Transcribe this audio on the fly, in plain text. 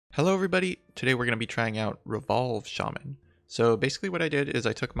Hello everybody, today we're going to be trying out Revolve Shaman. So basically what I did is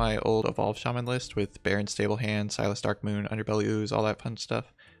I took my old Evolve Shaman list with Barrens Stablehand, Silas Darkmoon, Underbelly Ooze, all that fun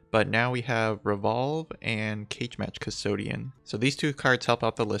stuff. But now we have Revolve and Cagematch Custodian. So these two cards help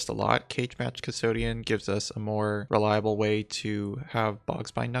out the list a lot. Cagematch Custodian gives us a more reliable way to have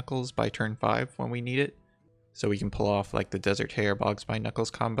Boggspine Knuckles by turn 5 when we need it. So we can pull off like the Desert Hare Boggspine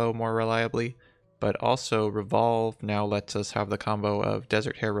Knuckles combo more reliably. But also Revolve now lets us have the combo of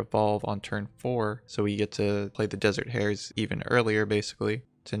Desert Hare Revolve on turn 4, so we get to play the Desert Hares even earlier basically,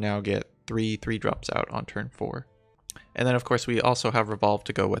 to now get 3 3-drops out on turn 4. And then of course we also have Revolve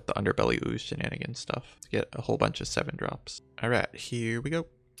to go with the Underbelly Ooze shenanigans stuff, to get a whole bunch of 7-drops. Alright, here we go.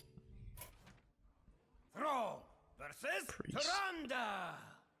 Throw versus Priest. Tyrande.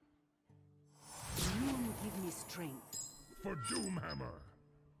 You give me strength. For Doomhammer.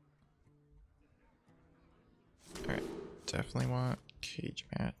 Alright, definitely want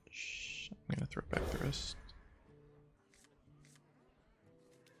Cagematch. I'm gonna throw back the rest.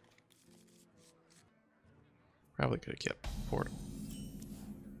 Probably could have kept Portal.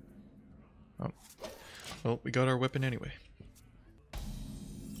 Oh. Well, we got our weapon anyway.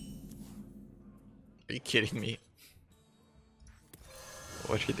 Are you kidding me?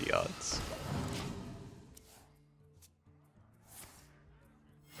 What are the odds?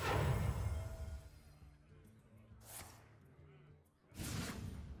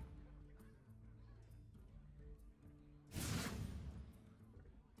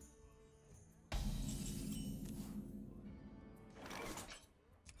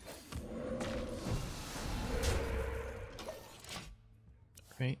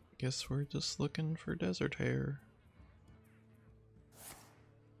 Right, guess we're just looking for Desert Hare.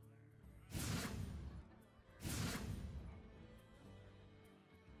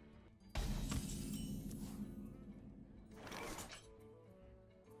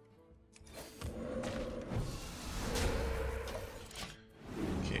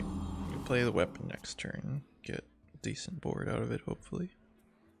 Okay, we play the weapon next turn. Get a decent board out of it, hopefully.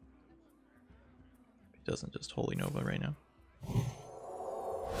 He doesn't just Holy Nova right now.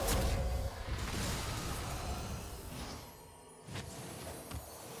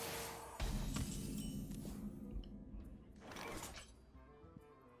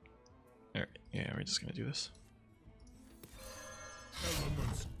 Alright, yeah, we're just gonna do this.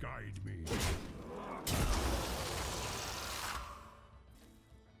 Elements guide me.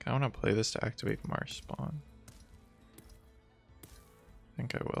 I want to play this to activate Marshspawn. I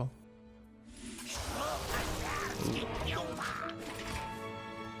think I will. Ooh.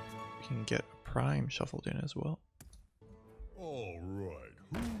 We can get a Prime shuffled in as well. All right,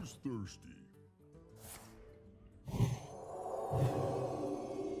 who's thirsty?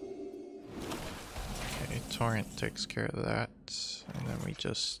 Okay, Torrent takes care of that, and then we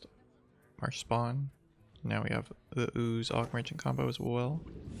just Marshspawn. Now we have the Ooze Augmentation combo as well.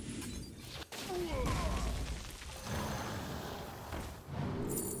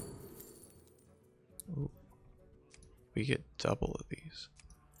 Ooh. We get double of these.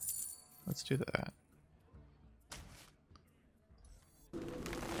 Let's do that.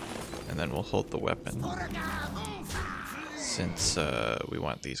 And then we'll hold the weapon, since we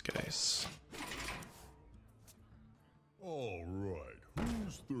want these guys. All right,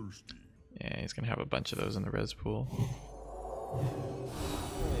 who's thirsty? Yeah, he's gonna have a bunch of those in the res pool.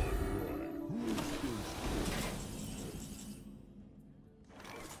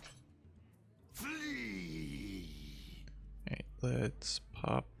 Alright, let's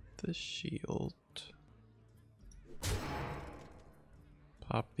pop the shield.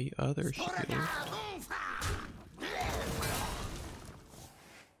 Pop the other shield.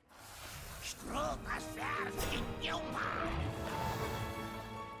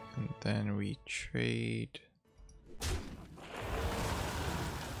 And then we trade.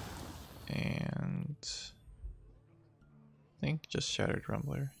 And I think just Shattered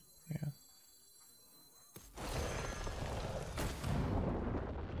Rumbler. Yeah.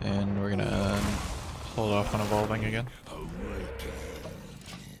 And we're gonna hold off on evolving again.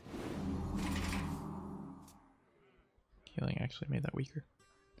 Healing actually made that weaker.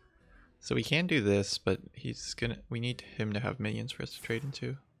 So we can do this, but we need him to have minions for us to trade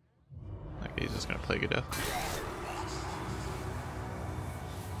into. Like he's just gonna Plague of Death.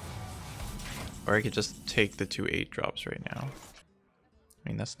 Or I could just take the 2 8-drops right now. I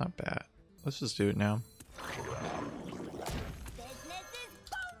mean, that's not bad. Let's just do it now.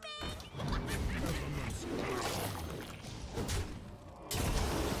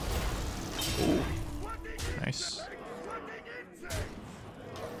 Ooh. Nice.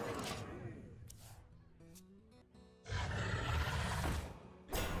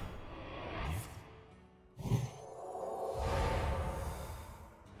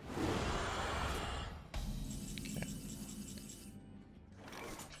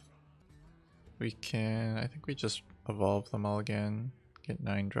 We can, I think we just evolve them all again, get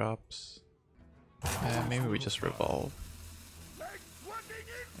 9 drops. And maybe we just revolve.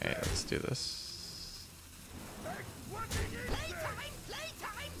 Alright, let's do this.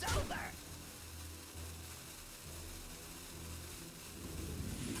 Playtime's over!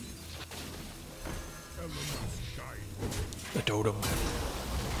 The totem.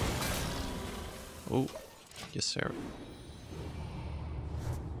 Oh, yes sir.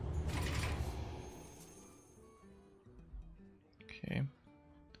 Okay.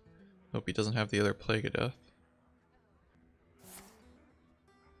 Hope he doesn't have the other Plague of Death.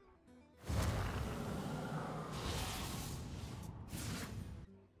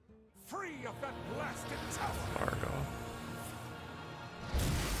 Free of that blasted tower! Fargo.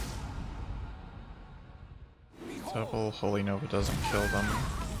 Double Holy Nova doesn't kill them.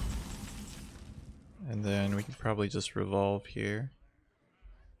 And then we can probably just revolve here.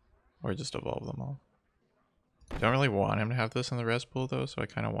 Or just evolve them all. Don't really want him to have this in the res pool though, so I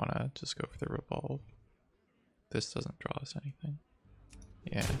kind of want to just go for the revolve. This doesn't draw us anything.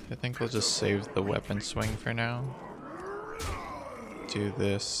 Yeah, I think we'll just save the weapon swing for now. Do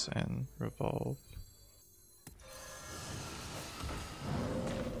this and revolve.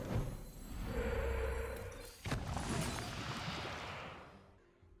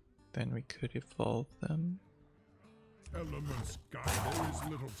 Then we could evolve them. Elements guide there is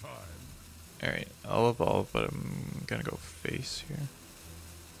little time. Alright, I'll evolve, but I'm gonna go face here.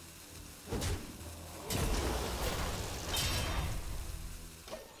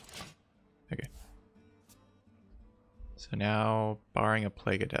 Okay. So now, barring a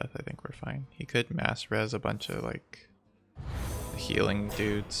Plague of Death, I think we're fine. He could mass res a bunch of, like, healing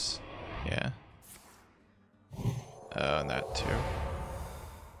dudes. Yeah. Oh, and that too.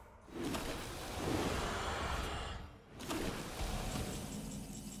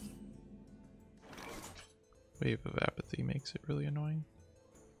 Wave of Apathy makes it really annoying.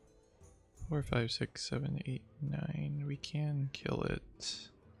 4, 5, 6, 7, 8, 9. We can kill it.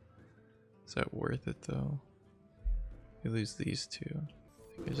 Is that worth it though? We lose these two. I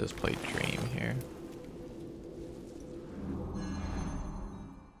think I just play Dream here.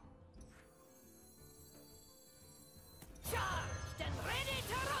 Charged and ready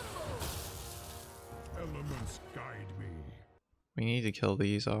to rumble! Elements guide me. We need to kill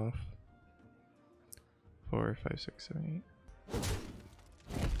these off. 4, 5, 6, 7, 8.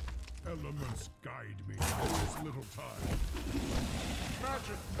 Elements guide me. There is little time.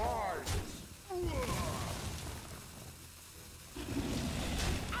 Magic binds.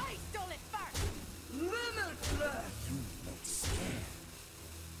 I stole it first! Limitless!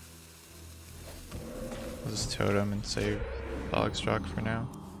 I'll just totem and save Bogstrok for now.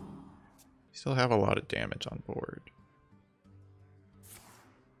 We still have a lot of damage on board.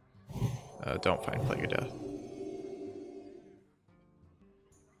 Don't find Plague of Death.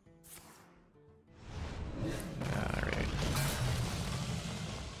 Alright.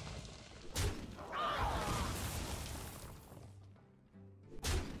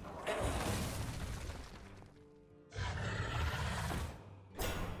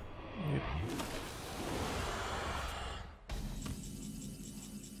 Yep.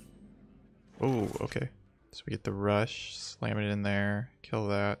 Oh, okay. So we get the rush, slam it in there, kill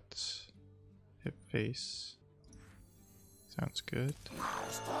that. Hit face. Sounds good.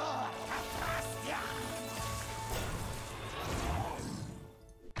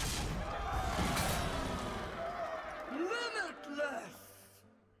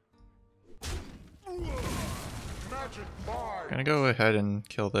 Gonna go ahead and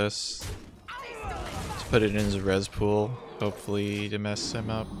kill this. Let's put it in his res pool, hopefully to mess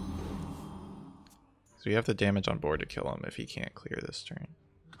him up. So we have the damage on board to kill him if he can't clear this turn.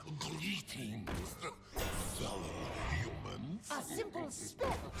 A simple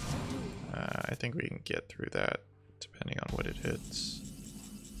spell! I think we can get through that, depending on what it hits.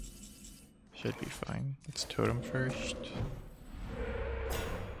 Should be fine. Let's totem first.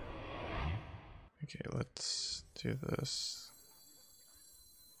 Okay, let's do this.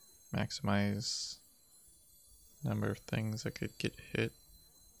 Maximize number of things that could get hit.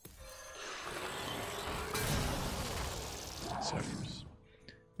 Suckers.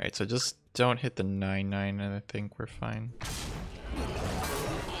 Alright, so just don't hit the 9-9 and I think we're fine.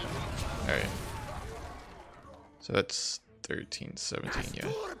 Alright. So that's 13, 17,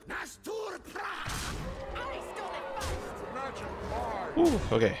 yeah. Ooh,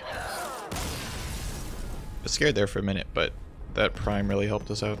 okay. I was scared there for a minute, but that prime really helped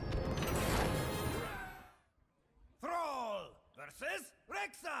us out. Thrall versus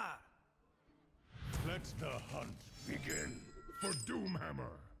Rexar! Let the hunt begin. For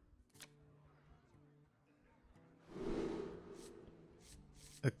Doomhammer.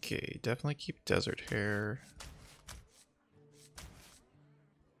 Okay, definitely keep Desert Hare.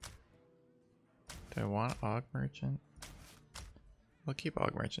 Do I want Og Merchant? We'll keep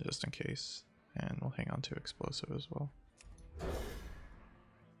Og Merchant just in case. And we'll hang on to Explosive as well.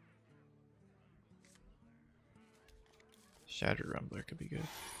 Shattered Rumbler could be good.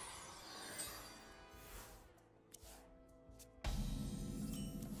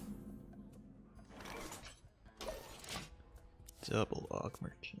 Double Og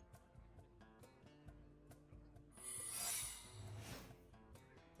Merchant.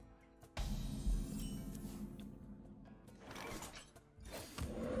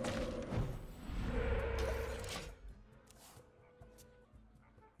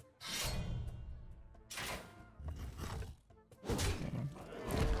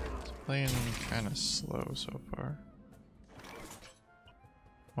 Playing kind of slow so far.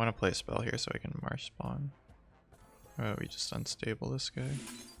 I want to play a spell here so I can Marshspawn. Oh, we just unstable this guy.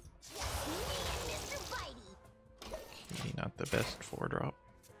 Okay, not the best 4-drop.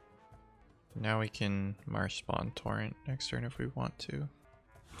 Now we can Marshspawn Torrent next turn if we want to.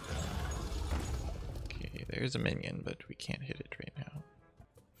 Okay, there's a minion, but we can't hit it right now.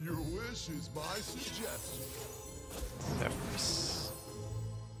 Your wish is my suggestion. Zephyrus.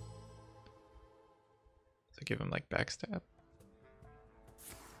 So give him like backstab.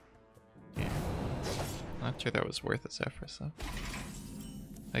 Yeah. Not sure that was worth a Zephyrus though.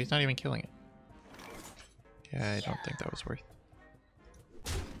 No, he's not even killing it. Yeah, I don't think that was worth.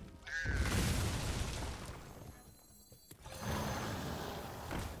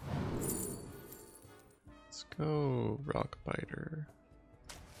 Let's go Rockbiter.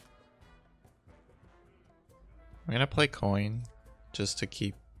 I'm gonna play coin just to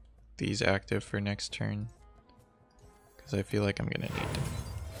keep these active for next turn. Because I feel like I'm gonna need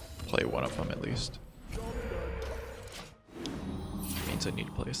to play one of them at least. Means I need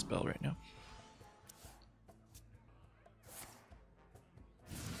to play a spell right now.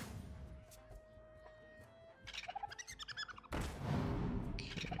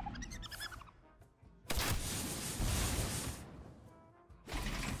 Okay.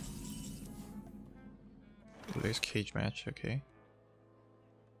 Ooh, there's Cagematch, okay.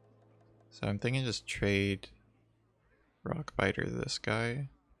 So I'm thinking just trade Rockbiter this guy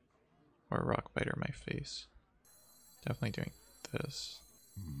or Rockbiter my face. Definitely doing this.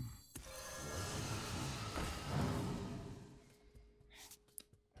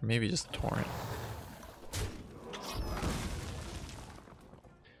 Or maybe just Torrent.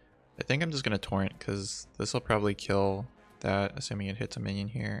 I think I'm just gonna Torrent because this will probably kill that, assuming it hits a minion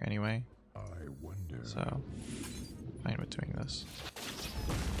here anyway. I wonder. So, fine with doing this.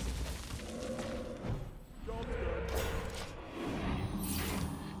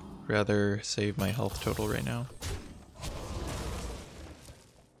 Rather save my health total right now.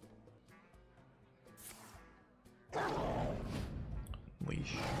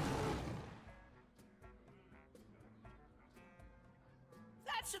 Leash.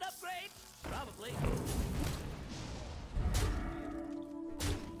 That's an upgrade. Probably.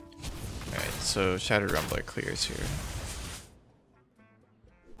 Alright, so Shattered Rumbler clears here.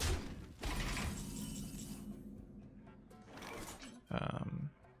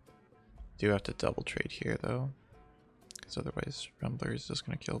 Do have to double trade here though, because otherwise Rumbler is just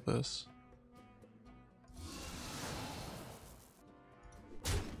gonna kill this.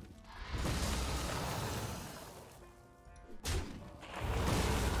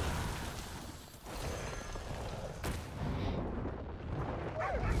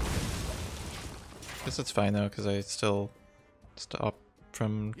 Guess it's fine though, because I still stop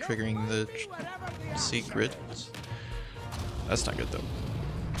from triggering the secrets. That's not good though.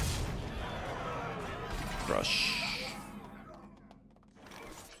 Crush.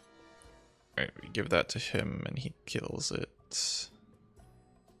 Alright, we give that to him and he kills it.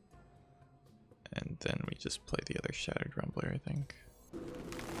 And then we just play the other Shattered Rumbler, I think.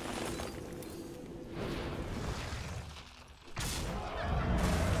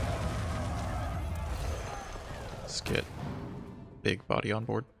 Let's get big body on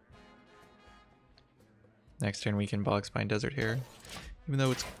board. Next turn we can Boggspine Desert Hare. Even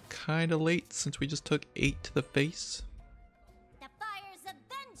though it's kind of late since we just took 8 to the face. The fires of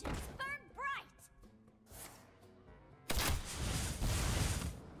vengeance burn bright.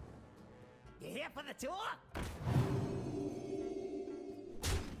 You here for the tour?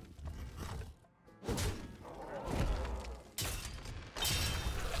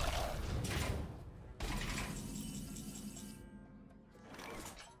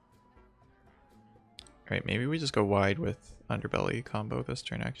 Alright, maybe we just go wide with Underbelly combo this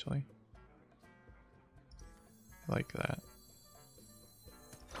turn actually. I like that.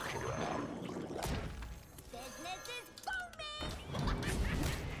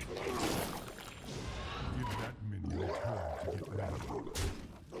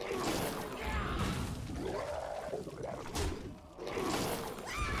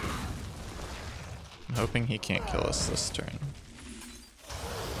 I'm hoping he can't kill us this turn.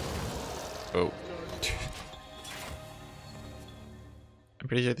 Oh. I'm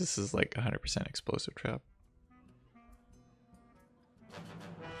pretty sure this is like 100% explosive trap.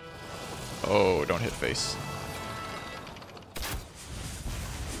 Oh, don't hit face.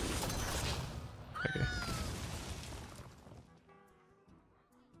 Okay.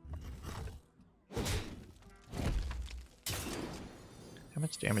 How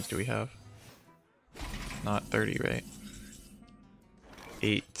much damage do we have? Not 30, right?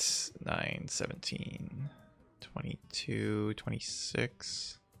 8, 9, 17, 22,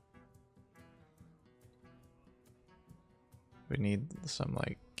 26. We need some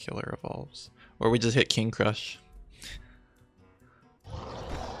like killer evolves. Or we just hit King Crush.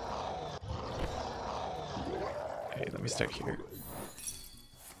 Okay, let me start here.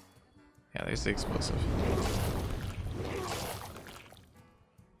 Yeah, there's the explosive.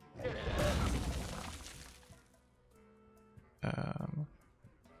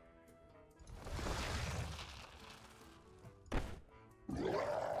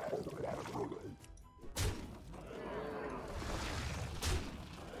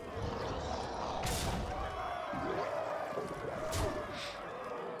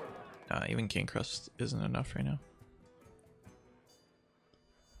 Even King Crust isn't enough right now.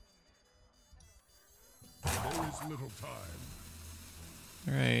 There is little time.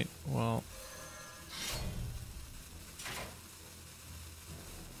 Alright, well.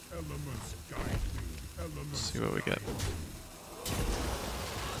 Elements guide me. Elements Let's see what we get. guide me.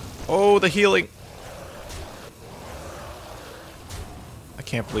 Oh, the healing! I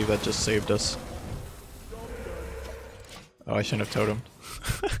can't believe that just saved us. Oh, I shouldn't have totemed.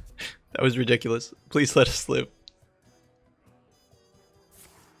 That was ridiculous. Please let us live.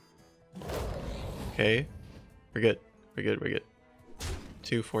 Okay. We're good. We're good. We're good.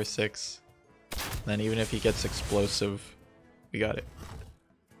 2, 4, 6. Then even if he gets explosive, we got it.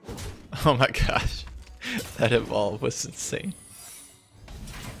 Oh my gosh. That evolve was insane.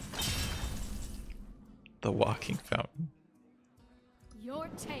 The walking fountain. Your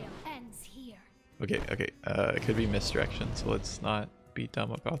tale ends here. Okay, okay. It could be misdirection, so let's not be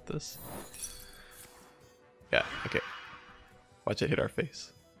dumb about this. Yeah, okay. Watch it hit our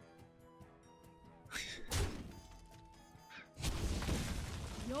face.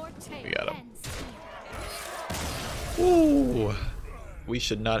 Your tale We got him. ends here. Ooh. We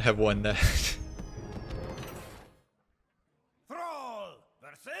should not have won that. Thrall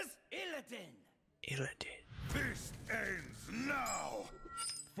versus Illidan. Illidan. This ends now.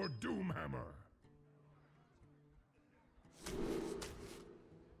 For Doomhammer.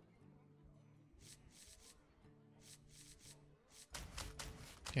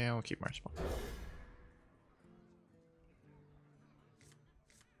 Yeah, we'll keep Marshspawn.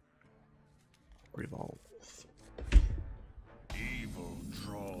 Revolve. Evil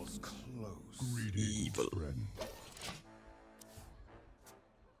draws close. Greetings, Evil. friend.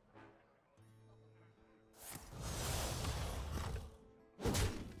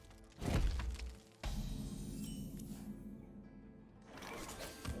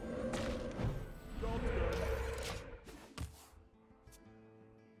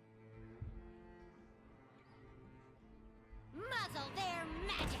 Muzzle their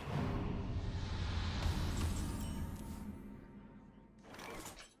magic.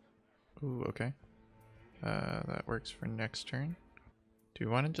 Ooh, okay. That works for next turn. Do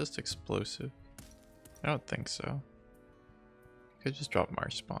we want to just explosive? I don't think so. Could just drop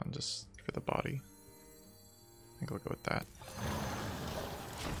Marshspawn just for the body. I think we'll go with that.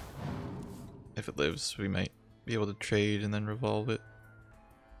 If it lives, we might be able to trade and then revolve it.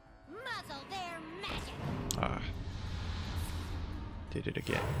 Muzzle their magic. Ah. Did it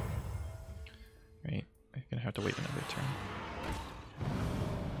again. Right, I'm gonna have to wait another turn.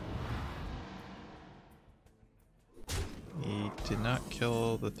 He did not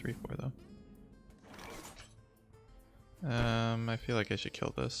kill the 3-4 though. I feel like I should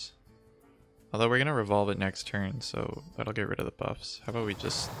kill this. Although we're gonna revolve it next turn, so that'll get rid of the buffs. How about we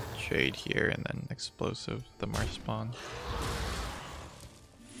just trade here and then explosive the Marshspawn?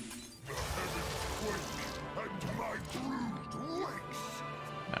 The heavens quake, and my brood wakes.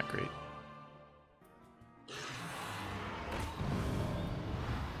 Not great.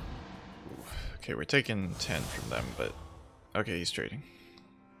 Okay, we're taking 10 from them, but okay, he's trading.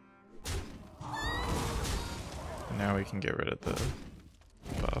 And now we can get rid of the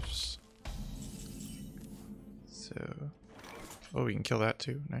buffs. So, oh, we can kill that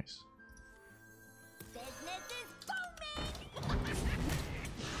too. Nice. Business is booming.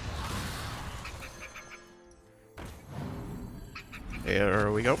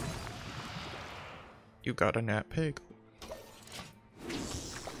 There we go. You got a nat pig.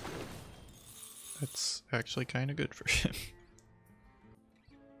 That's actually kind of good for him.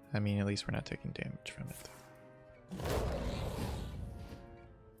 I mean, at least we're not taking damage from it.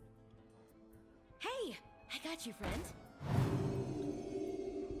 Hey, I got you, friend.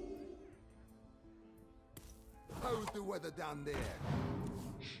 How's the weather down there?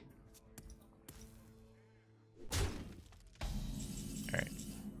 Alright.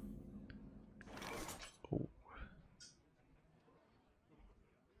 Oh.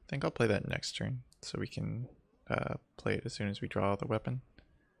 I think I'll play that next turn so we can play it as soon as we draw the weapon.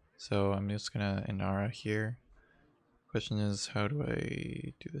 So I'm just gonna Inara here. Question is, how do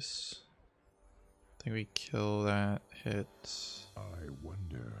I do this? I think we kill that, hit, I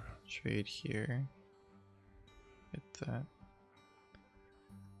wonder. trade here, hit that.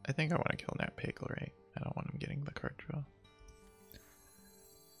 I think I want to kill Nat Pagel, right? I don't want him getting the card draw.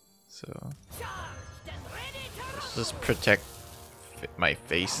 So let's just protect my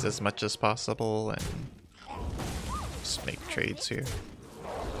face as much as possible and just make trades here.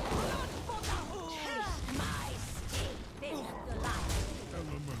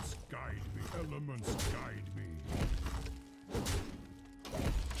 Elements guide me. Elements guide me.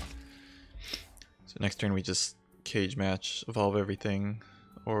 So next turn we just cage match, evolve everything,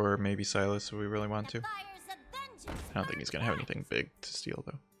 or maybe Silas if we really want to. I don't think he's gonna have anything big to steal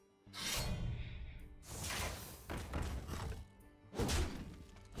though.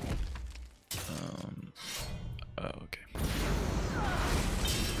 Oh, okay.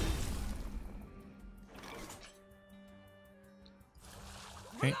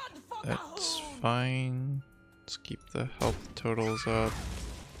 Okay, that's fine. Let's keep the health totals up.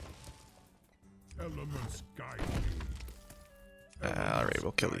 Elements guide me. Alright,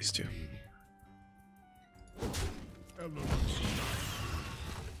 we'll kill these two. Elements guide me.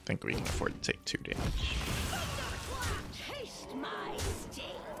 I think we can afford to take 2 damage. Taste my sting.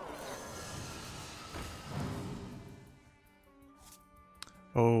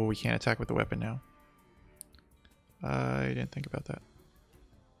 Oh, we can't attack with the weapon now. I didn't think about that.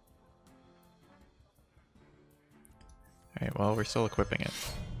 Alright, well, we're still equipping it.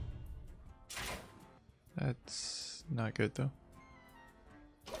 That's not good though.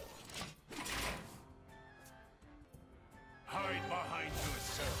 Hide behind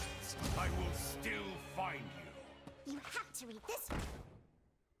yourselves. I will still find you. You have to read this.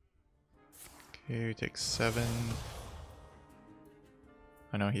 Okay, we take 7.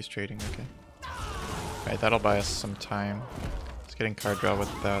 I know he's trading, okay. Alright, that'll buy us some time. It's getting card draw with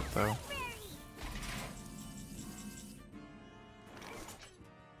that though.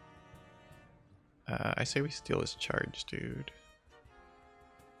 I say we steal his charge, dude.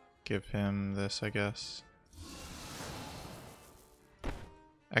 Give him this, I guess.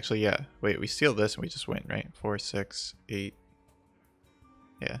 Actually, yeah. Wait, we steal this and we just win, right? 4, 6, 8.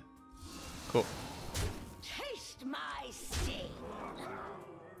 Yeah. Cool. Taste my sting.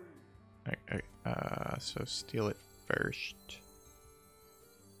 Alright, so steal it first.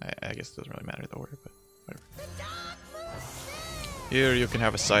 I guess it doesn't really matter the order, but whatever. Here you can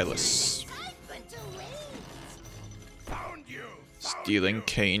have a Silas. Found you. Stealing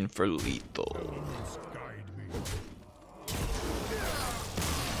Cane for lethal. Elements